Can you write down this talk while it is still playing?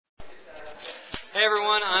Hey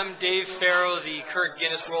everyone, I'm Dave Farrow, the current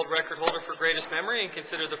Guinness World Record holder for greatest memory and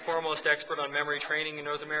considered the foremost expert on memory training in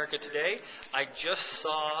North America today. I just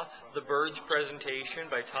saw the Birds presentation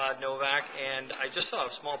by Todd Novak, and I just saw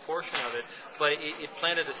a small portion of it, but it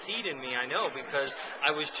planted a seed in me, I know, because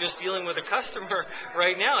I was just dealing with a customer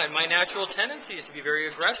right now, and my natural tendency is to be very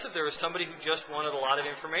aggressive. There was somebody who just wanted a lot of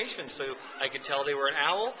information, so I could tell they were an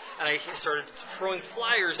owl, and I started throwing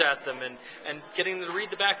flyers at them and getting them to read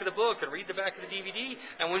the back of the book and read the back of the DVD,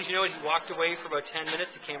 and wouldn't you know it, he walked away for about 10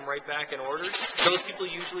 minutes. He came right back and ordered. Those people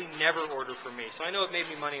usually never order from me, so I know it made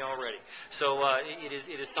me money already. So it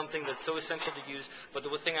is something that's so essential to use, but the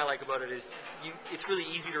thing I like about it is it's really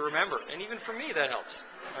easy to remember, and even for me that helps.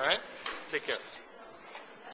 All right? Take care.